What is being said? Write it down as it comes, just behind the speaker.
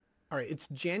All right, it's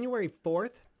January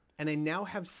 4th, and I now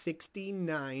have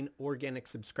 69 organic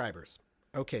subscribers.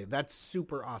 Okay, that's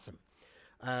super awesome.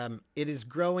 It is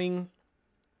growing.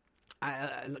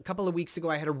 A couple of weeks ago,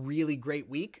 I had a really great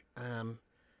week,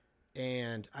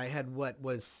 and I had what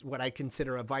I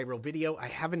consider a viral video. I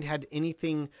haven't had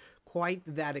anything quite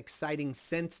that exciting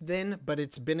since then, but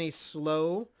it's been a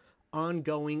slow,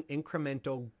 ongoing,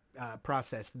 incremental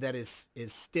process that is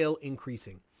still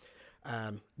increasing,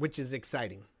 which is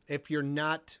exciting. If you're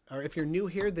not, or if you're new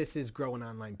here, this is Grow an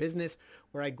Online Business,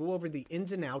 where I go over the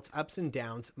ins and outs, ups and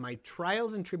downs, my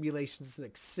trials and tribulations,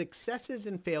 successes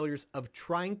and failures of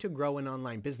trying to grow an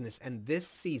online business. And this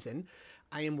season,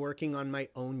 I am working on my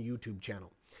own YouTube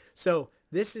channel. So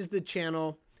this is the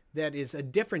channel that is a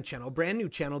different channel, a brand new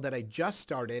channel that I just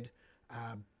started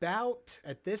about,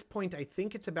 at this point, I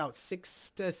think it's about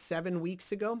 6 to 7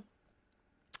 weeks ago.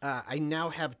 I now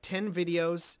have 10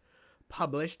 videos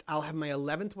published. I'll have my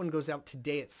 11th one goes out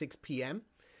today at 6 p.m.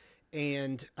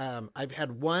 And I've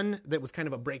had one that was kind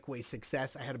of a breakaway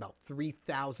success. I had about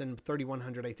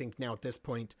 3,100, I think now at this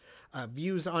point,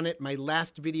 views on it. My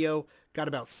last video got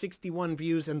about 61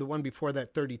 views, and the one before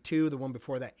that 32, the one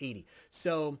before that 80.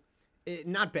 So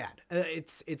not bad.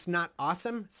 It's not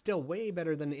awesome. Still way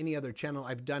better than any other channel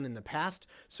I've done in the past.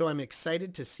 So I'm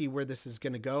excited to see where this is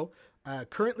going to go.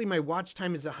 Currently, my watch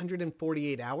time is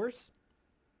 148 hours.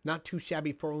 Not too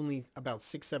shabby for only about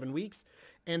 6-7 weeks.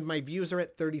 And my views are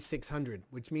at 3,600,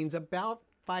 which means about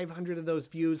 500 of those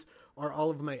views are all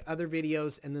of my other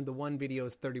videos. And then the one video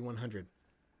is 3,100.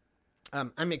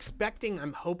 I'm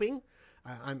hoping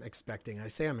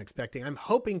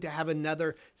to have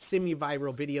another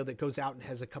semi-viral video that goes out and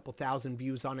has a couple thousand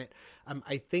views on it.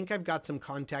 I think I've got some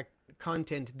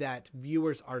content that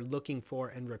viewers are looking for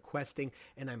and requesting,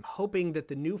 and I'm hoping that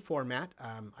the new format,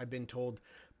 I've been told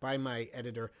by my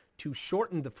editor to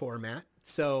shorten the format.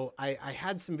 So I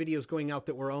had some videos going out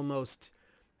that were almost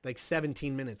like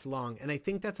 17 minutes long, and I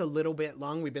think that's a little bit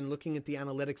long. We've been looking at the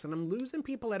analytics, and I'm losing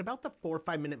people at about the 4 or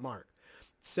 5 minute mark.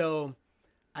 So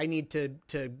I need to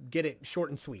get it short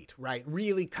and sweet, right?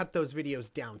 Really cut those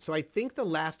videos down. So I think the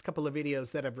last couple of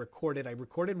videos that I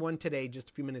recorded one today just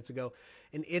a few minutes ago,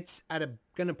 and it's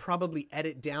gonna probably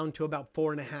edit down to about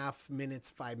 4.5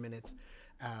 minutes, 5 minutes.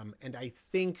 And I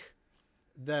think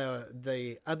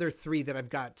the other 3 that I've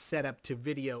got set up to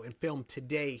video and film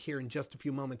today here in just a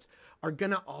few moments are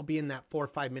gonna all be in that 4 or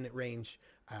 5 minute range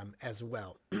as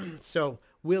well. So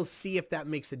we'll see if that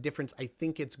makes a difference. I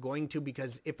think it's going to,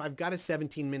 because if I've got a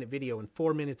 17-minute video and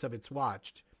 4 minutes of it's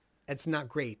watched, it's not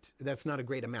great. That's not a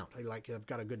great amount. I've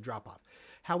got a good drop off.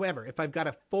 However, if I've got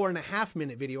a 4.5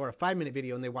 minute video or a 5 minute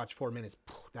video and they watch 4 minutes,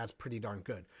 that's pretty darn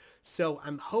good. So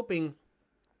I'm hoping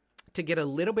to get a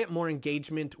little bit more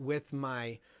engagement with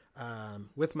my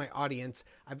audience.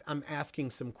 I'm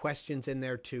asking some questions in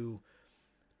there to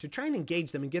try and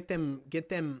engage them and get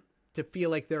them to feel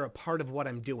like they're a part of what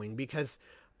I'm doing, because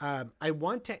I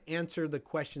want to answer the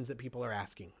questions that people are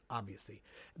asking, obviously.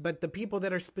 But the people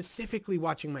that are specifically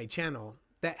watching my channel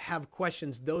that have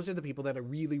questions, those are the people that I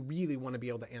really, really want to be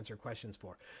able to answer questions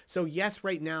for. So yes,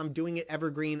 right now I'm doing it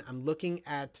evergreen. I'm looking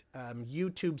at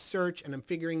YouTube search, and I'm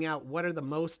figuring out what are the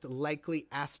most likely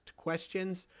asked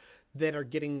questions that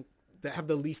have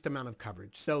the least amount of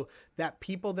coverage. So that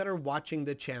people that are watching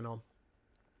the channel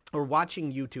or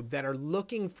watching YouTube that are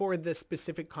looking for the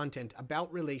specific content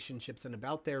about relationships and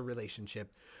about their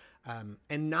relationship,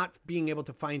 and not being able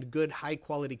to find good, high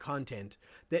quality content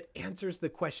that answers the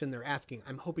question they're asking,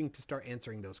 I'm hoping to start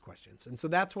answering those questions. And so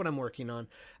that's what I'm working on.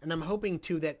 And I'm hoping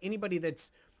too that anybody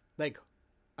that's like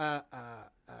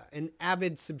an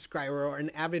avid subscriber or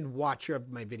an avid watcher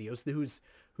of my videos,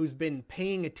 who's been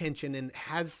paying attention and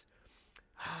has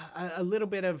a little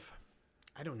bit of,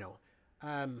 I don't know,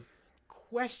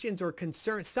 questions or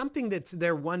concerns, something that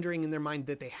they're wondering in their mind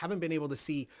that they haven't been able to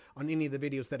see on any of the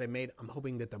videos that I made, I'm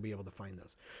hoping that they'll be able to find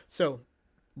those. So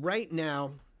right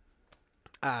now,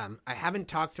 I haven't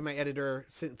talked to my editor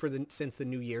since the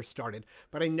new year started,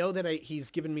 but I know that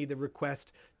he's given me the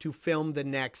request to film the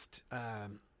next,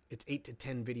 it's 8 to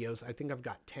 10 videos. I think I've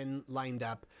got 10 lined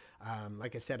up.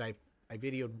 Like I said, I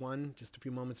videoed one just a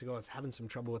few moments ago. I was having some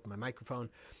trouble with my microphone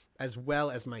as well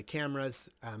as my cameras,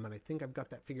 and I think I've got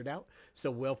that figured out.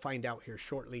 So we'll find out here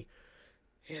shortly.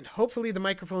 And hopefully the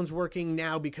microphone's working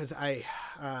now, because as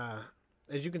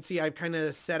you can see, I've kind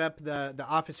of set up the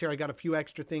office here. I got a few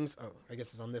extra things. Oh, I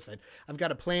guess it's on this side. I've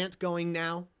got a plant going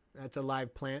now. That's a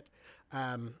live plant.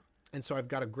 And so I've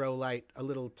got a grow light, a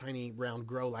little tiny round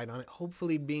grow light on it.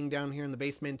 Hopefully being down here in the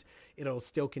basement, it'll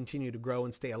still continue to grow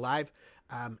and stay alive.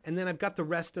 And then I've got the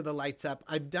rest of the lights up.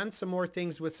 I've done some more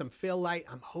things with some fill light.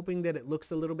 I'm hoping that it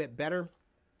looks a little bit better.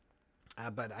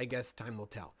 but I guess time will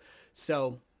tell.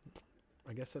 So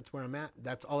I guess that's where I'm at.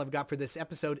 That's all I've got for this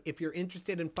episode. If you're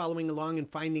interested in following along and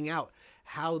finding out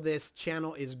how this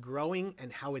channel is growing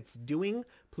and how it's doing,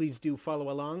 please do follow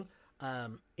along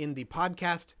in the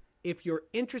podcast. If you're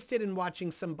interested in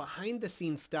watching some behind the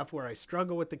scenes stuff where I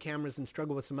struggle with the cameras and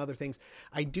struggle with some other things,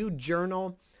 I do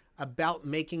journal about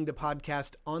making the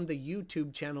podcast on the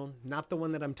YouTube channel, not the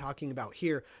one that I'm talking about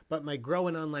here, but my Grow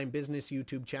an Online Business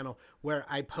YouTube channel, where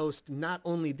I post not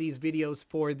only these videos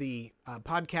for the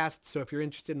podcast. So if you're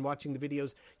interested in watching the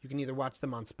videos, you can either watch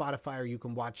them on Spotify or you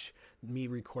can watch me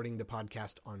recording the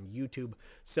podcast on YouTube.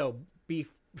 So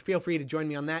feel free to join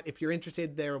me on that. If you're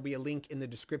interested, there will be a link in the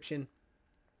description.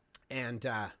 And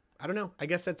I don't know, I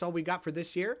guess that's all we got for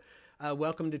this year.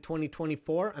 Welcome to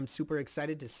 2024. I'm super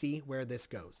excited to see where this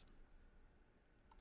goes.